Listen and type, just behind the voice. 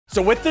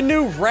So with the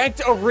new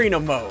ranked arena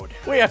mode,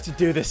 we have to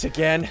do this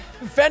again.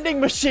 Vending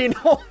machine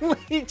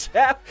only,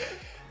 chat.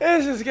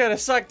 This is gonna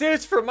suck.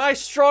 Dudes, for my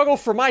struggle,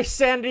 for my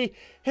sanity,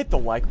 hit the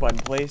like button,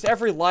 please.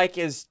 Every like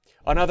is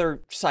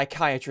another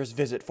psychiatrist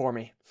visit for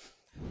me.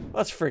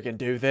 Let's freaking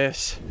do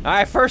this. All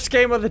right, first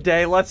game of the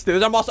day. Let's do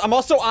this.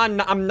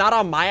 I'm not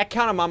on my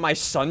account. I'm on my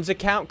son's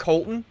account,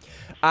 Colton,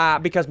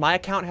 because my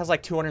account has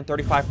like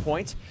 235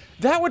 points.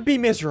 That would be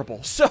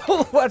miserable. So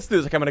let's do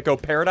this. Like, I'm gonna go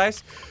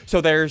paradise.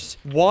 So there's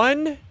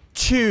 1,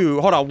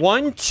 2, hold on,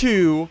 1,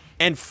 2,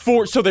 and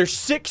 4. So there's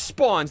 6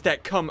 spawns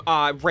that come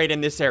right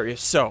in this area.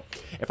 So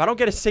if I don't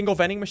get a single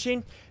vending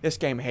machine, this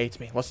game hates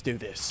me. Let's do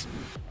this.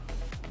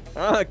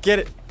 Get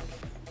it.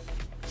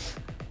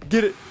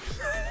 Get it.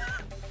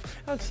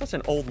 I'm such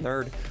an old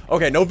nerd.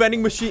 Okay, no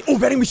vending machine. Oh,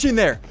 vending machine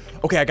there.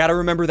 Okay, I gotta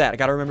remember that. I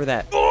gotta remember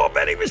that. Oh,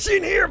 vending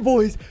machine here,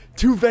 boys.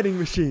 2 vending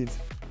machines.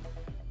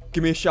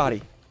 Give me a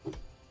shotty.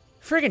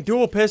 Freaking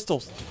dual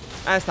pistols.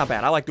 That's not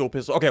bad. I like dual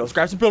pistols. Okay, let's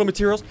grab some building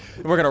materials.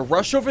 And we're gonna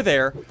rush over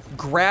there,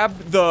 grab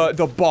the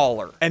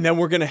baller. And then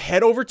we're gonna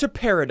head over to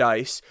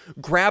Paradise,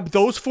 grab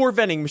those 4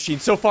 vending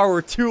machines. So far,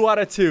 we're 2 out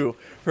of 2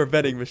 for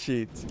vending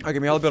machines. All right,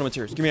 give me all the building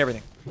materials. Give me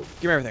everything.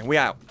 Give me everything. We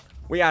out.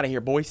 We out of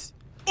here, boys.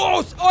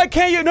 Oh, I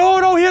can't yet.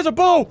 No, he has a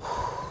bow.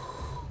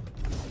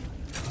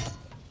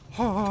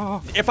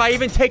 If I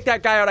even take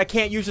that guy out, I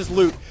can't use his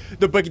loot.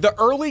 The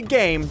early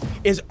game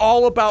is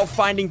all about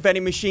finding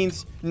vending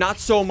machines, not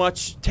so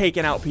much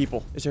taking out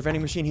people. Is there a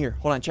vending machine here?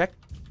 Hold on, check.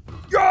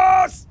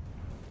 Yes!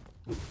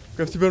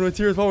 Grab some building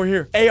materials while we're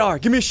here. AR,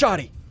 give me a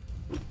shotty.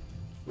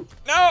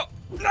 No,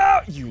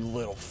 you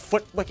little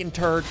foot-licking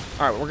turd.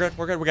 All right,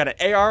 we're good. We got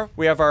an AR.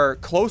 We have our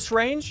close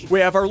range. We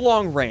have our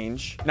long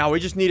range. Now we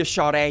just need a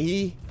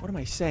shotty. What am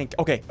I saying?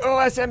 Okay. Oh,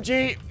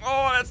 SMG.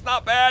 Oh, that's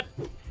not bad.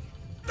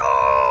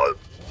 Oh!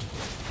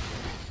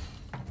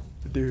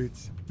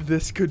 Dudes,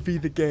 this could be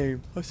the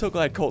game. I'm so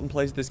glad Colton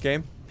plays this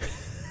game.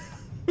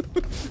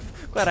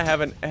 Glad I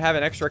have an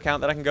extra account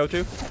that I can go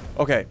to.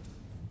 Okay.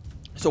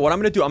 So what I'm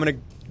gonna do, I'm gonna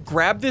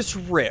grab this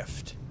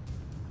rift.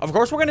 Of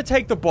course, we're gonna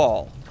take the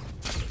ball.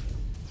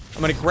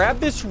 I'm gonna grab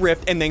this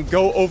rift and then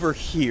go over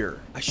here.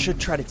 I should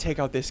try to take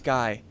out this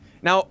guy.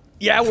 Now,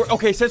 yeah,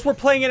 okay, since we're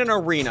playing in an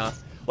arena,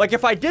 like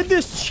if I did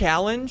this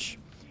challenge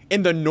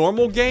in the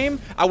normal game,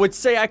 I would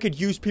say I could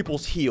use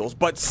people's heals.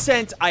 But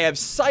since I have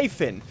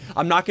Siphon,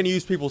 I'm not gonna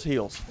use people's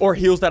heals. Or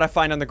heals that I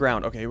find on the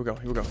ground. Okay, here we go.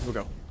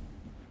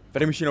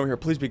 Vending machine over here.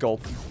 Please be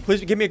gold.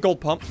 Please give me a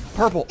gold pump.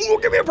 Purple. Ooh,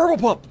 give me a purple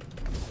pump.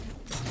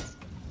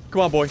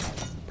 Come on, boy.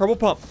 Purple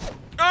pump.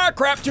 Ah,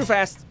 crap, too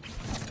fast.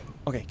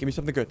 Okay, give me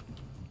something good.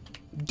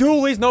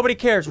 Dualies, nobody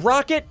cares.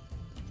 Rocket.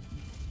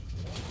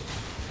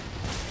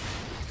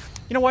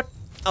 You know what?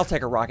 I'll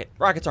take a rocket.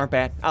 Rockets aren't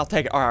bad. I'll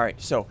take it. All right,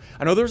 so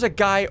I know there's a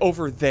guy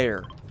over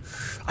there.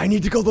 I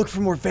need to go look for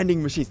more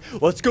vending machines.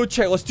 Let's go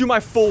check. Let's do my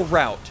full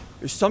route.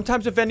 There's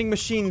sometimes a vending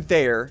machine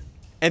there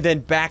and then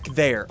back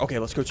there. Okay,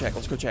 let's go check.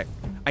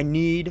 I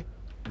need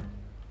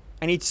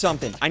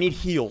something. I need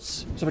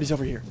heals. Somebody's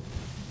over here.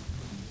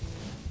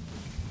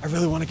 I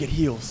really want to get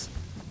heals.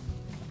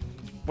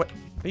 What?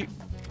 Are you...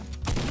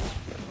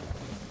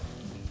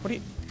 What are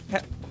you...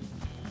 Where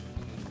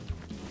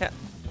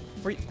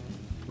are you...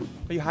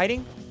 Are you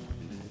hiding?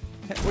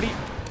 What are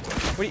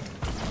you...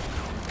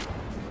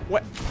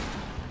 What?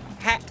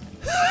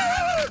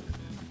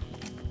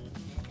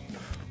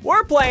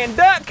 We're playing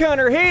Duck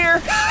Hunter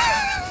here!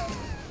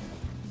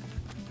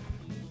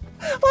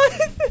 What?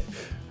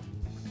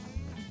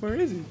 Where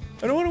is he?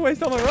 I don't want to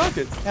waste all my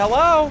rockets.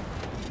 Hello?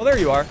 Oh, there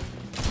you are.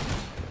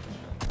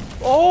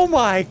 Oh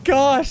my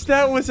gosh,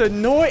 that was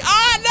annoying.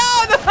 Ah,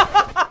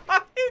 no!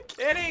 Are you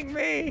kidding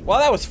me? Well,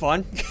 that was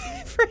fun.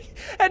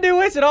 I knew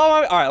wasted all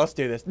my... All right, let's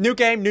do this. New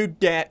game, new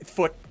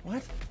foot.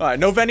 What? All right,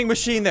 no vending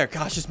machine there.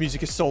 Gosh, this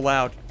music is so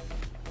loud.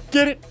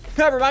 Get it?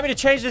 Remind me to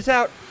change this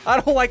out. I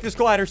don't like this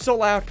glider. So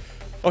loud.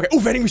 Okay. Oh,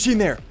 vending machine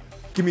there.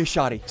 Give me a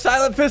shotty.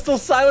 Silent pistol,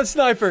 silent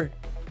sniper.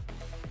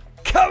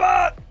 Come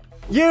on.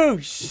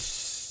 You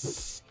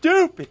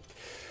stupid.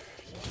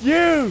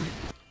 You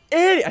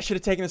idiot. I should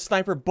have taken the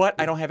sniper, but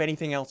I don't have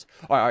anything else.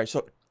 All right.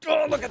 So,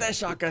 oh, look at that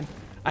shotgun.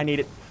 I need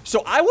it.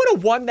 So I would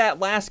have won that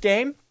last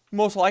game,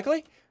 most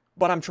likely.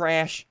 But I'm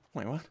trash.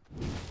 Wait, what?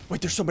 Wait,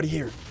 there's somebody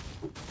here.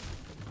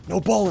 No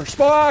ballers.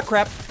 Ah,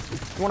 crap.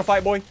 You want to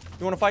fight, boy?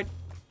 You want to fight?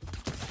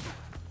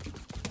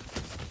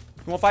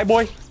 You want to fight,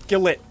 boy? Get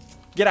lit.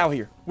 Get out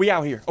here. We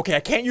out here. Okay, I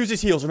can't use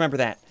his heals. Remember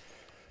that.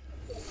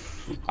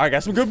 All right,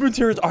 got some good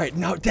materials. All right,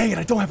 now, dang it.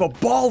 I don't have a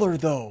baller,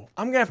 though.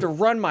 I'm going to have to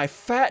run my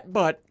fat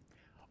butt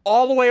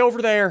all the way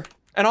over there.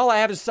 And all I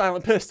have is a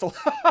silent pistol.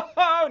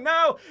 Oh,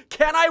 no.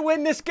 Can I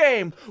win this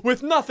game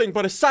with nothing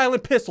but a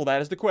silent pistol?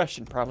 That is the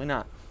question. Probably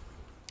not.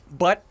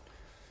 But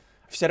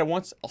I've said it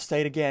once, I'll say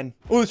it again.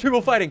 Oh, there's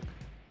people fighting.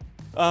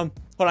 Hold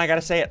on, I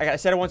gotta say it. I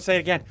said it once, say it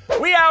again.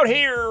 We out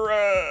here,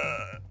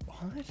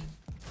 what?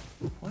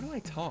 Why do I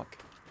talk?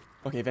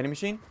 Okay, vending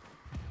machine.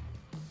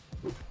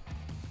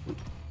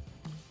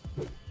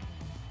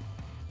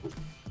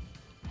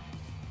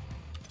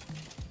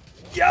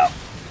 Yup.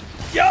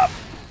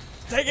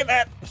 taking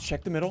that. Let's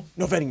check the middle.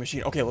 No vending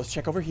machine. Okay, let's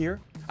check over here.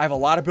 I have a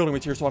lot of building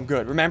material, so I'm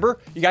good. Remember?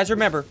 You guys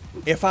remember,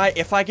 if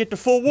I get to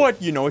full wood,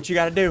 you know what you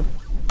gotta do.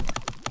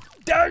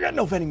 Dang it,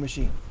 no vending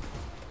machine.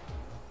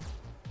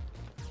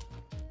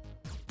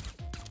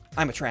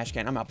 I'm a trash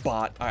can. I'm a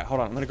bot. All right,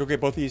 hold on. I'm gonna go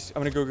get both these.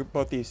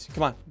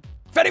 Come on.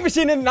 Vending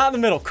machine in, not in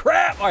the middle.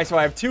 Crap. All right, so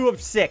I have 2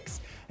 of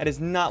 6. That is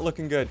not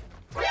looking good.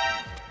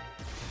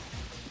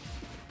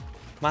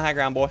 My high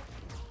ground, boy.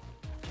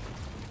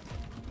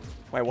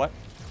 Wait, what?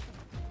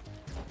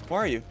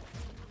 Where are you?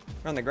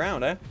 You're on the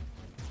ground, eh?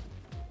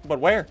 But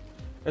where?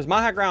 There's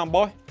my high ground,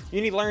 boy.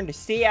 You need to learn to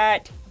see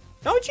it.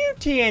 Don't you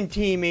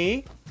TNT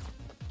me.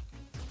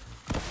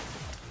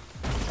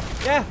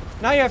 Yeah,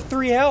 now you have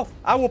 3 health.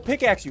 I will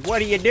pickaxe you.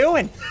 What are you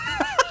doing?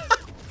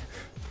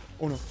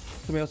 Oh no,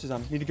 somebody else is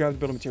on me. Need to grab the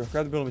building material.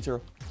 Grab the building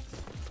material.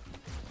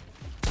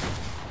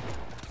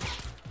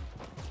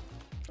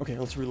 Okay,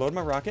 let's reload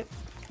my rocket.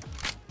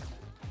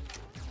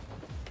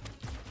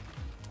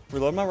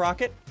 Reload my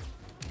rocket.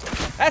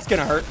 That's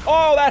gonna hurt.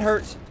 Oh, that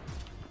hurts.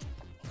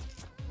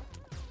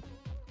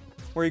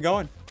 Where are you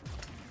going?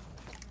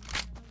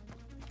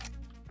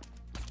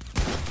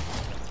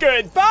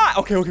 Goodbye.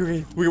 Okay.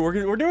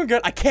 We're doing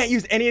good. I can't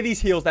use any of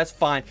these heals. That's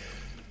fine.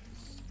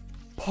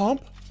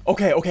 Pump.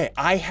 Okay.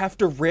 I have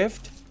to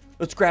rift.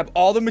 Let's grab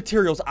all the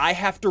materials. I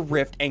have to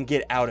rift and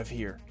get out of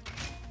here.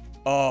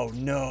 Oh,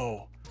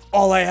 no.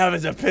 All I have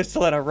is a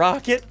pistol and a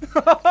rocket.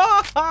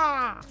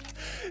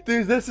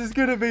 Dude, this is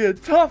gonna be a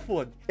tough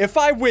one. If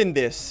I win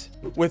this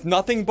with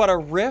nothing but a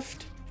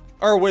rift,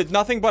 or with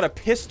nothing but a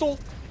pistol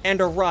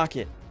and a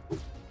rocket,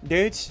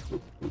 dudes,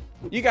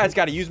 you guys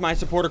gotta use my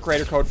supporter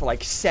creator code for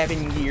like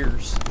 7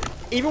 years.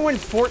 Even when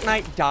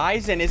Fortnite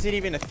dies and isn't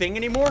even a thing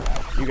anymore,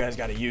 you guys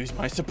gotta use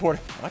my supporter.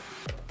 What?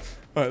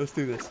 All right, let's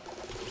do this.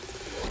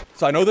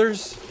 So I know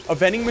there's a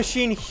vending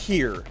machine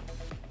here.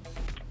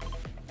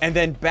 And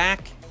then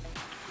back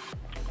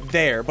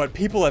there, but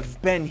people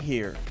have been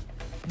here.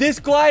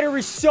 This glider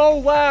is so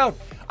loud.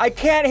 I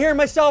can't hear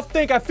myself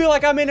think. I feel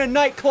like I'm in a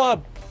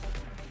nightclub.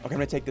 Okay, I'm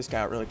gonna take this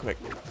guy out really quick.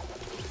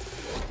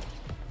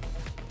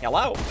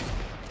 Hello?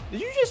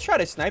 Did you just try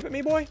to snipe at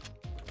me, boy?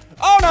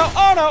 Oh no,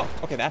 oh no.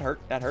 Okay, that hurt.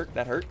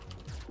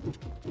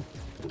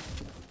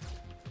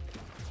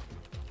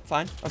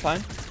 Fine, I'm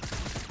fine.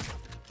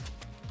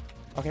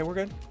 Okay, we're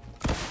good.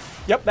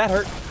 Yep, that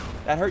hurt.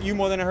 That hurt you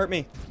more than it hurt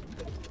me.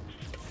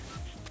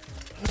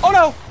 Oh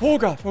no! Oh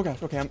gosh,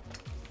 okay,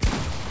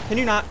 Can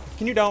you not?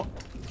 Can you don't?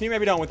 Can you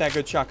maybe don't with that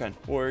good shotgun?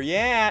 Where you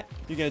at?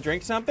 You gonna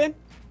drink something?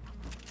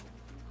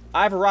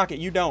 I have a rocket,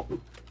 you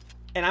don't.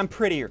 And I'm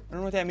prettier. I don't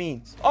know what that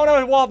means. Oh no,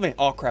 it walled me.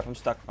 Oh crap, I'm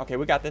stuck. Okay,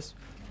 we got this.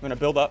 I'm gonna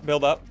build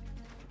up.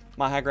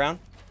 My high ground.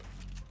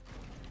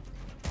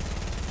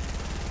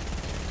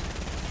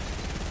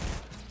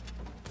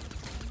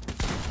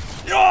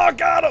 Oh,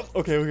 got him!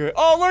 Okay.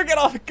 Oh, look at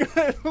all the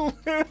good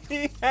loot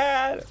he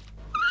had.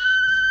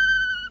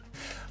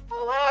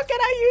 Hello, can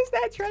I use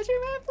that treasure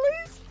map,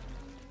 please?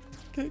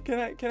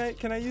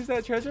 Can I use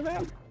that treasure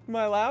map? Am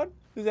I allowed?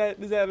 Is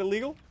that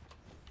illegal?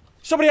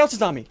 Somebody else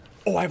is on me.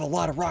 Oh, I have a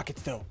lot of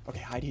rockets though. Okay,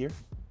 hide here.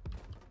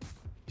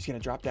 He's gonna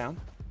drop down.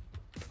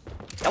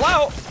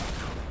 Hello.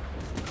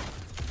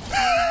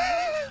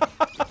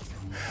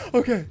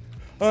 Okay.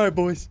 All right,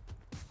 boys.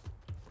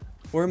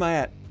 Where am I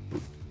at?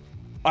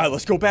 All right,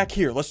 let's go back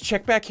here. Let's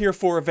check back here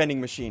for a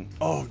vending machine.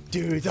 Oh,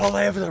 dude, all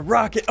I have is a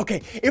rocket.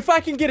 Okay, if I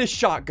can get a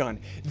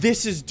shotgun,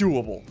 this is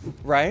doable,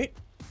 right?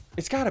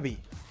 It's gotta be.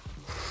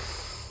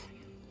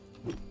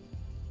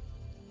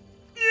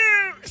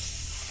 You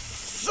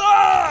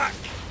suck!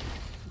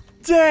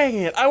 Dang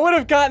it, I would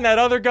have gotten that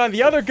other gun.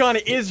 The other gun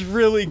is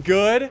really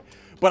good,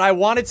 but I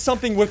wanted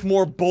something with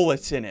more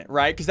bullets in it,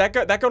 right? Because that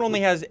gun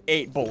only has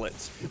 8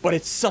 bullets, but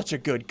it's such a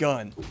good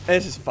gun.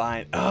 This is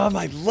fine. Oh,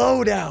 my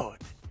loadout.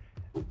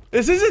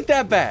 This isn't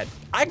that bad.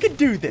 I could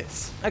do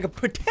this. I could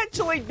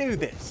potentially do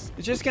this.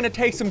 It's just gonna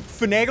take some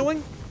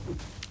finagling.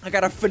 I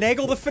gotta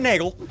finagle the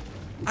finagle.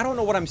 I don't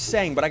know what I'm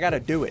saying, but I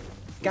gotta do it.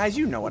 Guys,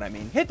 you know what I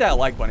mean. Hit that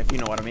like button if you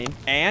know what I mean.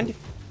 And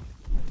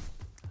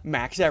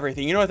max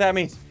everything. You know what that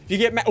means. If you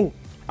get oh,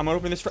 I'm gonna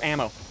open this for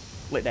ammo.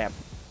 Lit dab.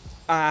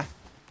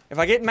 If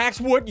I get max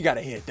wood, you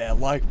gotta hit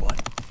that like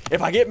button.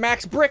 If I get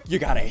max brick, you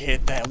gotta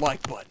hit that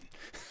like button.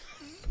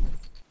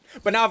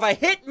 But now if I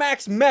hit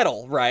max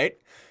metal, right?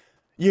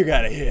 You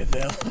gotta hit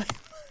that like.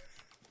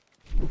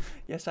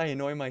 Yes, I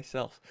annoy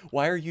myself.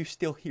 Why are you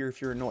still here if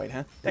you're annoyed,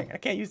 huh? Dang, I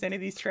can't use any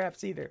of these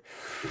traps either.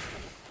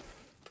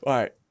 All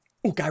right.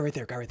 Oh, guy right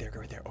there.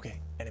 Okay,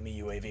 enemy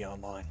UAV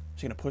online.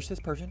 Just gonna push this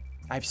person.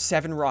 I have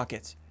 7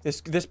 rockets.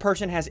 This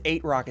person has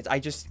 8 rockets.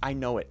 I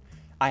know it.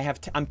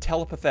 I'm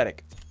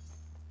telepathic.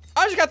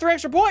 I just got 3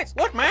 extra points.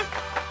 Look, man.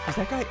 Is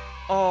that guy?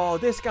 Oh,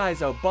 this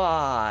guy's a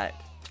bot.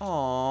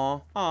 Aw,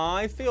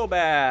 I feel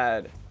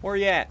bad. Where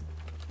you at?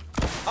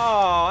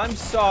 Oh, I'm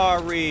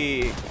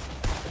sorry.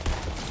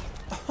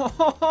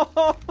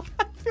 Oh,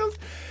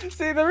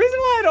 see, the reason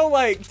why I don't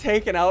like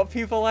taking out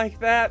people like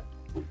that,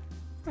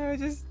 I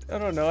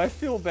don't know, I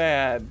feel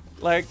bad.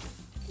 Like,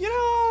 you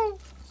know,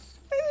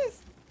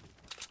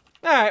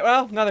 Alright,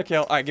 well, another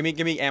kill. Alright, give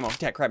me ammo.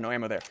 Yeah, crap, no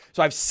ammo there.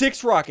 So I have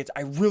 6 rockets.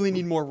 I really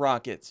need more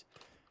rockets.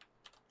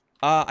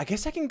 I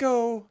guess I can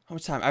go... How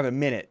much time? I have a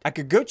minute. I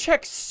could go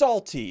check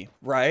Salty,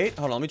 right?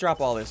 Hold on, let me drop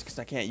all this because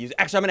I can't use it.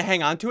 Actually, I'm going to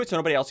hang on to it so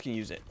nobody else can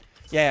use it.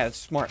 Yeah, that's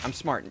smart. I'm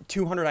smart.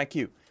 200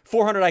 IQ.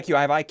 400 IQ.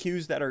 I have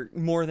IQs that are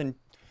more than...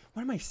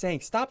 What am I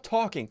saying? Stop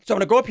talking. So I'm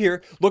going to go up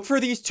here, look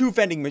for these 2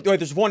 vending... Oh,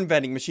 there's 1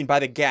 vending machine by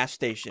the gas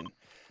station.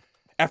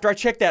 After I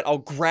check that, I'll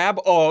grab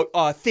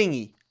a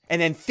thingy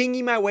and then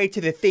thingy my way to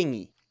the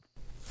thingy.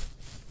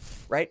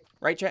 Right?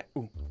 Right, chat?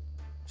 Ooh.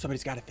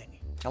 Somebody's got a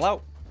thingy.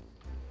 Hello?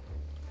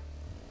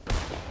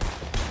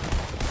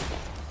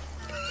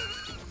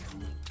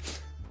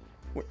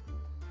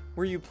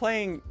 Were you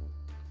playing...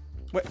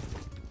 What?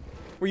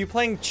 Were you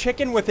playing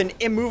chicken with an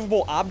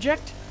immovable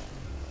object?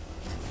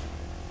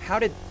 How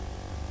did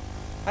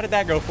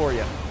that go for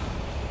you?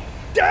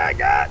 Dang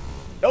it!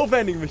 No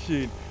vending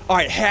machine. All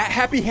right,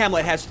 Happy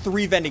Hamlet has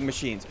 3 vending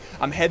machines.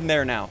 I'm heading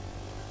there now.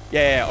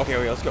 Yeah. Okay,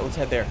 let's go. Let's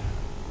head there.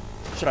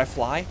 Should I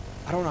fly?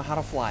 I don't know how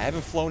to fly. I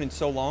haven't flown in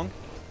so long.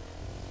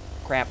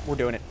 Crap, we're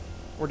doing it.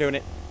 We're doing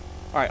it.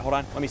 All right, hold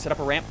on. Let me set up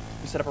a ramp.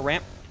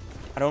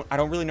 I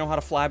don't really know how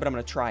to fly, but I'm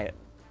gonna try it.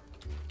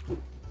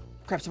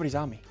 Crap, somebody's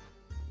on me.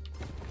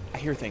 I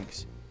hear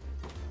things.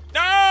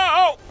 No!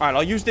 All right,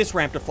 I'll use this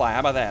ramp to fly.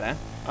 How about that, huh?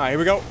 All right, here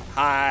we go.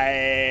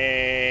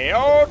 Hi.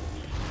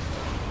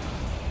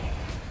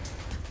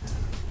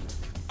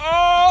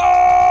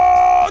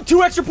 Oh,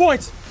 2 extra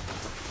points.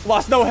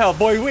 Lost no health,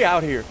 boy. We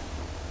out here.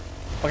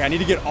 Okay, I need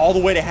to get all the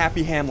way to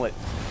Happy Hamlet.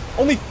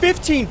 Only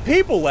 15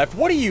 people left.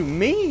 What do you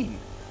mean?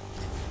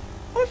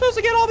 How am I supposed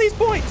to get all these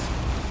points?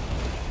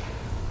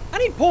 I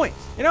need points.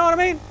 You know what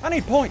I mean? I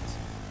need points.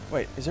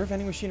 Wait, is there a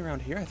vending machine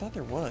around here? I thought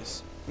there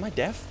was. Am I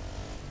deaf?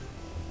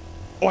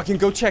 Oh, I can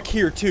go check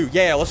here too.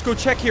 Yeah, let's go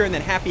check here and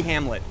then Happy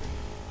Hamlet.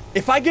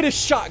 If I get a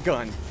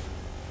shotgun,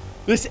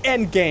 this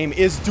end game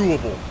is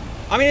doable.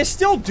 I mean, it's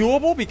still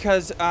doable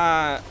because,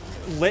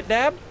 lit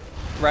dab,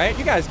 right?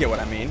 You guys get what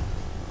I mean.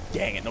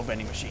 Dang it, no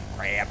vending machine.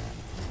 Crap.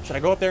 Should I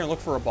go up there and look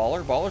for a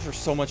baller? Ballers are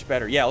so much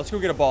better. Yeah, let's go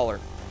get a baller.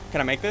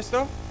 Can I make this,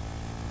 though?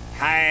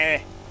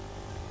 Hi.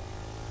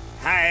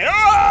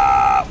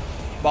 Oh!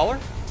 Baller?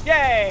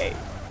 Yay!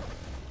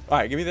 All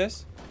right, give me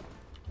this.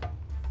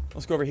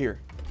 Let's go over here.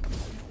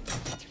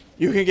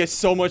 You can get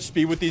so much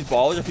speed with these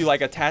ballers if you, like,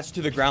 attach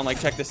to the ground. Like,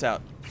 check this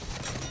out.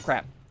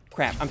 Crap.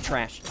 I'm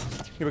trash.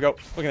 Here we go.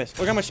 Look at this.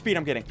 Look how much speed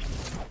I'm getting.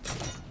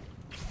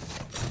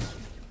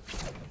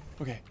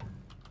 Okay.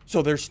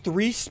 So there's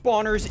 3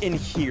 spawners in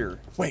here.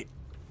 Wait.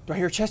 Do I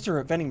hear a chest or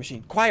a vending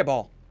machine? Quiet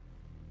ball.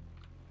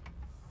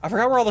 I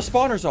forgot where all the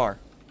spawners are.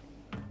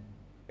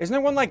 Isn't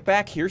there one, like,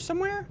 back here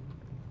somewhere?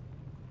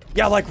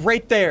 Yeah, like,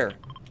 right there.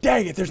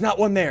 Dang it, there's not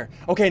one there.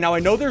 Okay, now I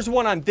know there's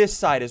one on this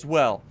side as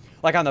well.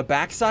 Like, on the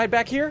back side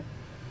back here.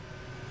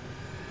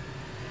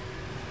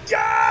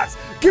 Yes!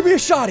 Give me a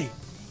shotty.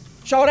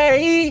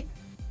 Shotty!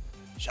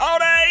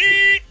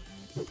 Shotty!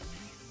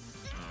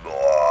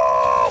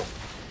 Oh!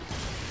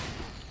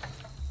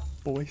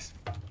 Boys,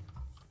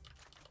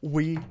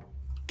 we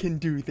can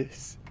do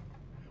this.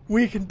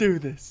 We can do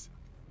this.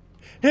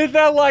 Hit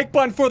that like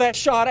button for that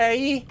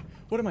shotty.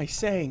 What am I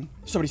saying?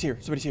 Somebody's here.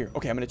 Somebody's here.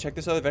 Okay, I'm gonna check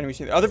this other vending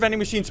machine. The other vending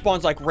machine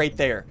spawns like right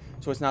there.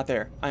 So it's not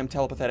there. I am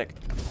telepathic.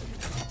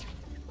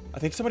 I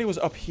think somebody was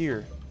up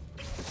here.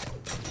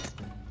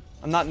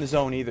 I'm not in the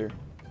zone either.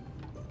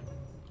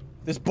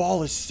 This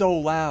ball is so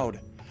loud.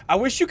 I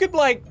wish you could,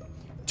 like,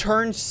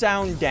 turn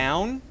sound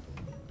down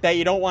that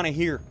you don't want to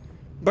hear.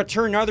 But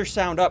turn other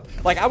sound up.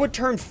 Like, I would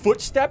turn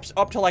footsteps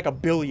up to, like, 1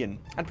 billion.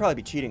 I'd probably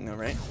be cheating, though,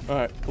 right? All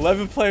right,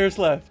 11 players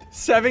left.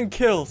 7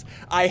 kills.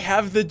 I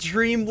have the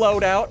dream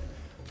loadout.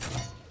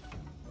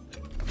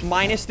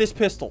 Minus this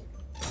pistol.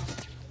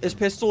 This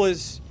pistol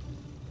is...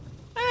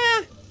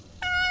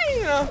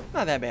 you know,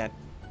 not that bad.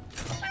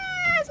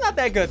 It's not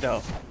that good,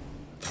 though.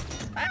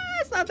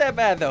 It's not that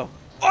bad, though.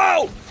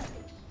 Oh!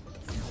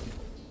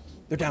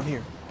 They're down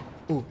here.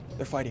 Ooh,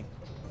 they're fighting.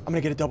 I'm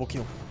gonna get a double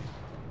kill.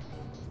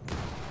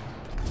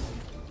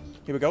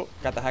 Here we go.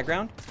 Got the high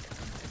ground.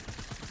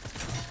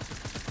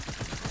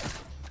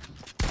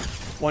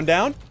 1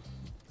 down.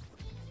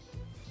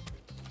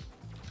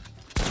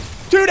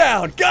 2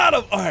 down. Got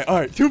him. All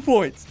right. 2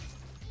 points.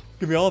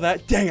 Give me all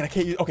that. Dang it, I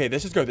can't use... Okay,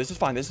 this is good. This is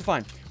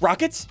fine.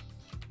 Rockets?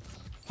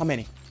 How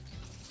many?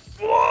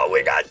 Whoa,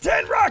 we got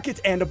 10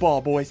 rockets and a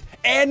ball, boys.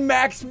 And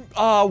max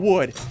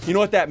wood. You know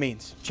what that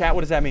means? Chat,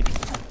 what does that mean?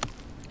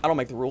 I don't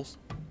make the rules.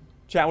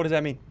 Chat, what does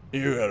that mean?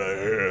 You gotta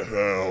hit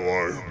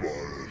that like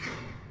button.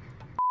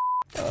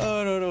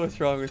 I don't know what's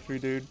wrong with me,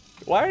 dude.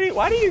 Why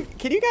do you...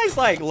 Can you guys,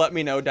 like, let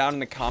me know down in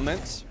the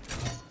comments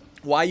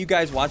why you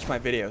guys watch my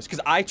videos?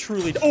 Because I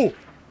truly... Oh!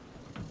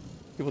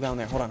 People down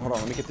there. Hold on.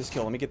 Let me get this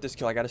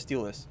kill. I gotta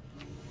steal this.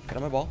 Get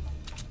on my ball.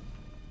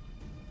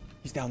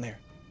 He's down there.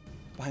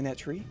 Behind that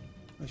tree?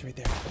 Oh, he's right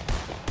there.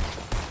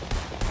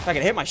 If I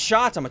can hit my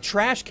shots, I'm a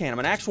trash can. I'm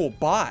an actual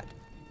bot.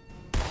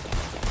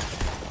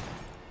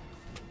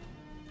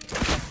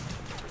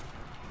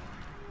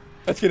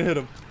 That's gonna hit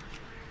him.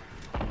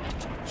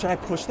 Should I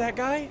push that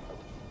guy?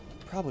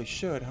 Probably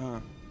should, huh?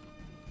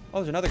 Oh,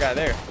 there's another guy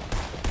there.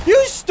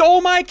 You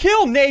stole my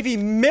kill, Navy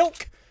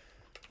Milk.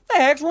 What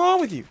the heck's wrong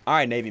with you? All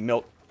right, Navy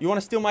Milk. You want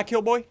to steal my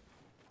kill, boy?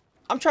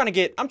 I'm trying to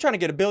get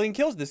a billion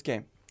kills this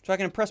game so I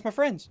can impress my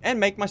friends and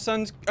make my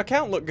son's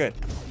account look good.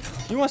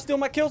 You want to steal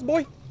my kills,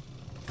 boy?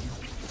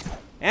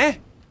 Eh?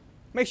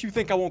 Makes you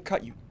think I won't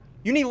cut you.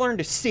 You need to learn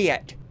to see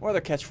it. What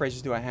other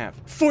catchphrases do I have?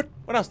 Foot.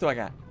 What else do I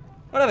got?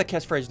 What other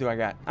catchphrases do I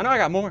got? I know I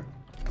got more.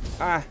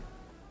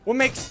 What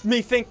makes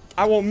me think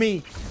I want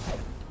me?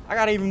 I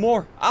got even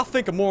more. I'll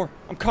think of more.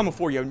 I'm coming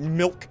for you,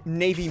 Milk.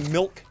 Navy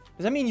Milk.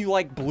 Does that mean you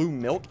like blue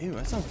milk? Ew,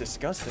 that sounds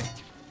disgusting.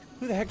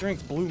 Who the heck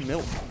drinks blue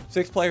milk?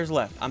 6 players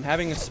left. I'm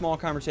having a small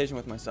conversation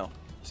with myself.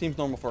 Seems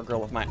normal for a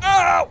girl of mine.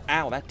 Oh!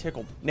 Ow, that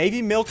tickled.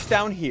 Navy Milk's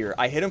down here.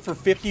 I hit him for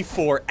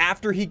 54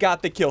 after he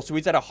got the kill, so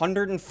he's at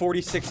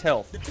 146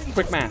 health.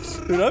 Quick maths.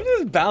 Dude, I'm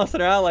just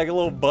bouncing around like a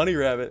little bunny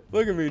rabbit.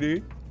 Look at me,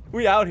 dude.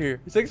 We out here.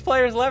 6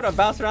 players left. I'm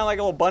bouncing around like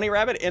a little bunny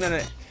rabbit in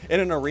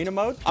an arena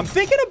mode. I'm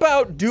thinking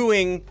about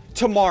doing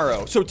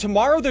tomorrow. So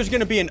tomorrow there's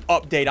gonna be an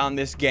update on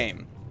this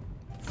game.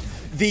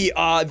 The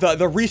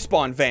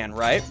respawn van,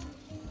 right?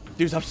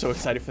 Dudes, I'm so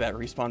excited for that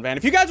respawn van.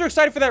 If you guys are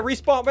excited for that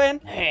respawn van,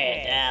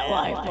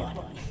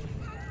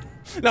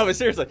 no, but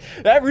seriously,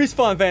 that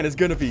respawn van is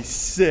gonna be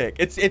sick.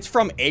 It's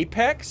from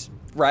Apex,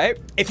 right?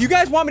 If you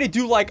guys want me to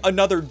do like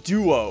another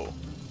duo,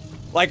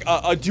 like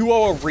a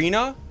duo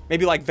arena,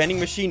 maybe like vending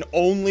machine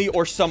only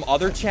or some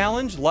other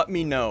challenge, let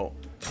me know.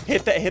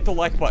 Hit the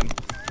like button.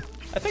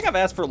 I think I've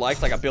asked for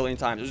likes like a billion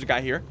times. There's a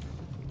guy here.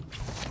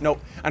 Nope.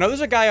 I know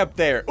there's a guy up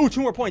there. Ooh,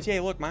 2 more points. Yay,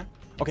 look, man.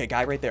 Okay,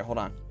 guy right there. Hold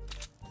on.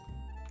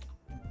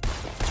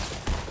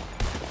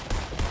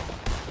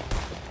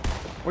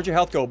 Where'd your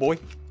health go, boy?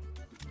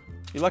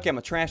 You're lucky I'm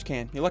a trash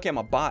can. You're lucky I'm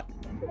a bot.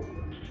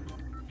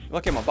 You're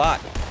lucky I'm a bot.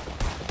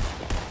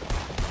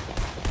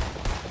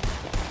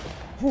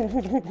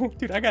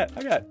 Dude, I got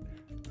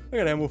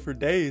ammo for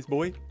days,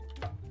 boy.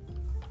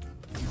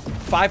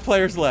 5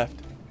 players left.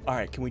 All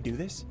right, can we do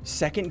this?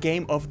 Second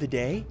game of the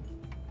day?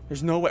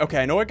 There's no way. Okay,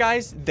 I know a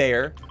guy's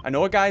there. I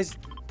know a guy's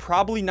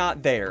probably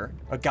not there.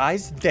 A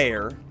guy's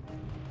there.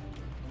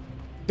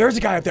 There's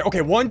a guy up there.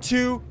 Okay, 1,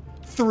 2,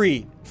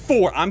 3,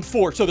 4. I'm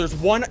 4. So there's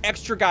 1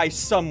 extra guy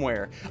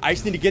somewhere. I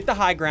just need to get the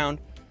high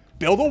ground,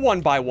 build a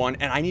 1x1,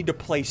 and I need to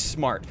play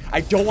smart. I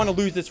don't want to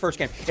lose this first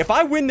game. If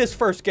I win this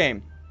first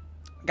game,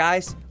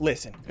 guys,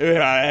 listen. I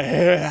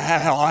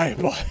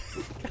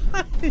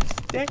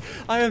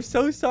am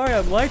so sorry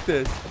I'm like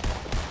this.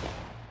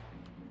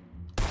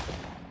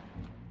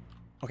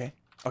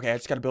 Okay, I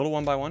just gotta build a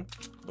 1x1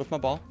 with my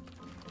ball.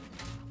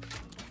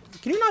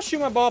 Can you not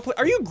shoot my ball, please?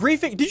 Are you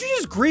griefing? Did you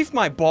just grief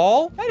my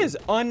ball? That is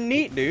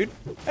unneat, dude.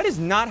 That is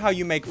not how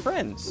you make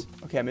friends.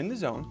 Okay, I'm in the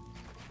zone.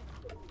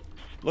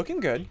 Looking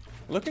good.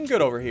 Looking good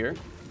over here.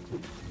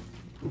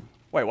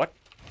 Wait, what?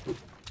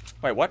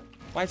 Wait, what?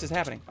 Why is this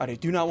happening? I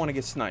do not want to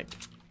get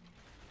sniped.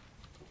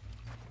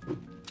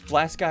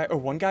 Last guy, or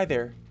 1 guy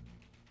there.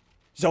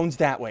 Zone's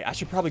that way. I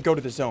should probably go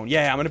to the zone.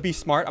 Yeah, I'm gonna be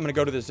smart. I'm gonna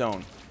go to the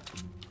zone.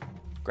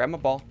 Grab my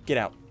ball. Get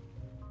out.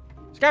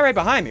 This guy right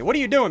behind me. What are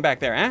you doing back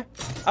there, eh?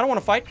 I don't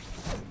want to fight.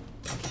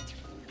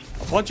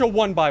 A bunch of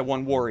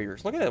 1x1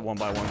 warriors. Look at that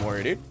 1x1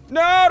 warrior, dude.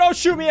 No, don't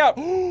shoot me out.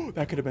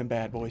 That could have been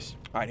bad, boys.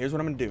 All right, here's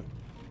what I'm gonna do.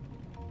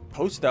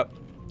 Post up.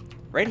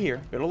 Right here.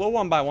 Build a little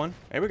 1x1.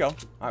 There we go. All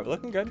right, we're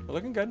looking good. We're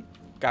looking good.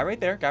 Guy right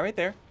there. Guy right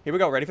there. Here we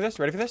go. Ready for this?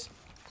 Ready for this?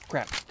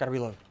 Crap. Gotta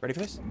reload. Ready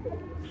for this?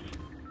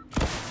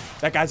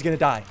 That guy's gonna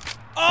die.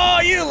 Oh,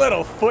 you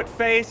little foot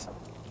face.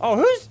 Oh,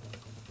 who's...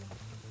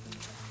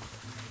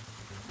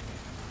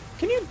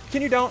 Can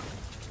you don't?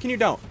 Can you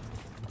don't?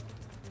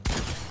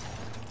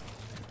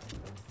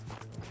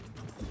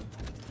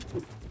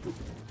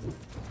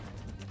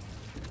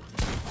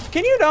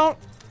 Can you don't?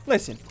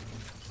 Listen.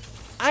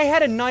 I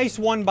had a nice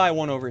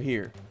 1x1 over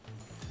here.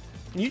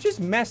 And you just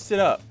messed it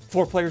up.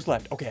 4 players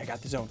left. Okay, I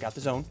got the zone. Got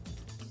the zone.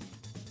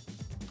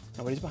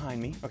 Nobody's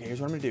behind me. Okay, here's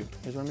what I'm gonna do.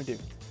 Here's what I'm gonna do.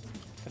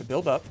 Gotta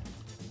build up.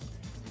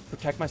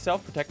 Protect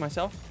myself. Protect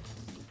myself.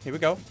 Here we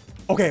go.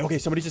 Okay, okay,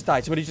 somebody just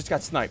died. Somebody just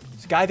got sniped.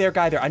 There's a guy there,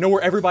 guy there. I know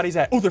where everybody's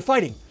at. Oh, they're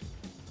fighting.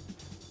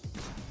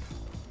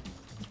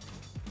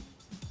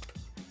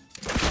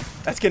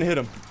 That's gonna hit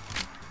him.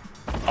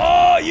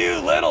 Oh, you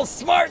little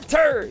smart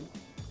turd.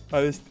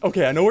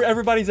 Okay, I know where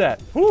everybody's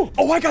at. Ooh.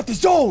 Oh, I got the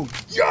zone.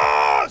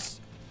 Yes!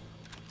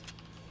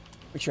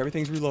 Make sure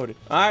everything's reloaded.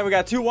 All right, we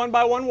got 2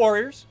 1x1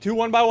 warriors. 2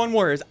 1x1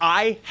 warriors.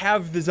 I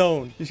have the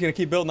zone. You just gonna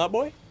keep building up,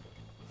 boy?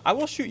 I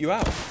will shoot you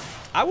out.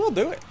 I will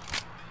do it.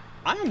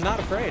 I am not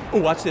afraid. Oh,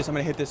 watch this. I'm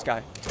gonna hit this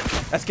guy.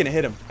 That's gonna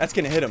hit him. That's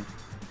gonna hit him.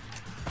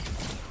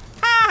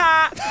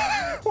 Ah!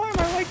 Why am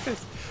I like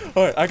this?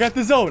 All right, I got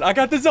the zone. I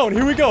got the zone.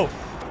 Here we go.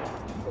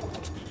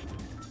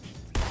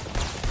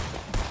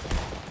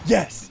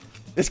 Yes.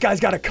 This guy's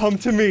gotta come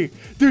to me.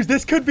 Dude,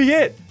 this could be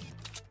it.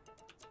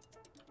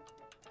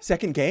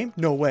 Second game?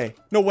 No way.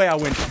 No way I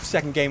win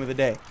second game of the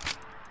day.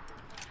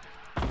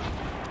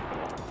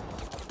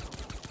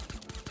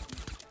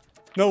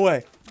 No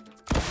way.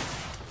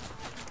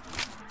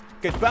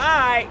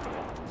 Goodbye.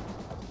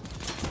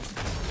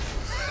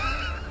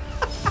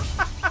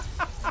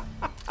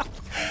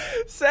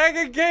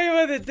 Second game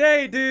of the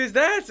day, dudes.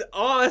 That's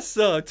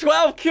awesome.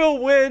 12 kill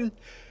win.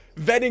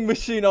 Vending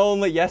machine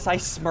only. Yes, I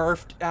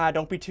smurfed.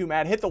 Don't be too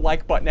mad. Hit the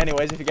like button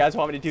anyways if you guys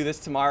want me to do this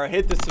tomorrow.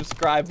 Hit the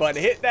subscribe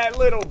button. Hit that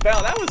little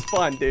bell. That was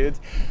fun, dudes.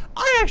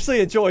 I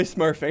actually enjoy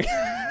smurfing.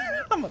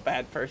 I'm a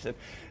bad person.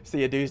 See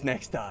you dudes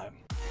next time.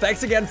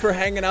 Thanks again for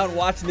hanging out and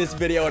watching this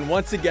video. And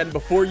once again,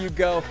 before you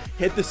go,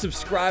 hit the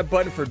subscribe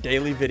button for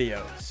daily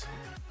videos.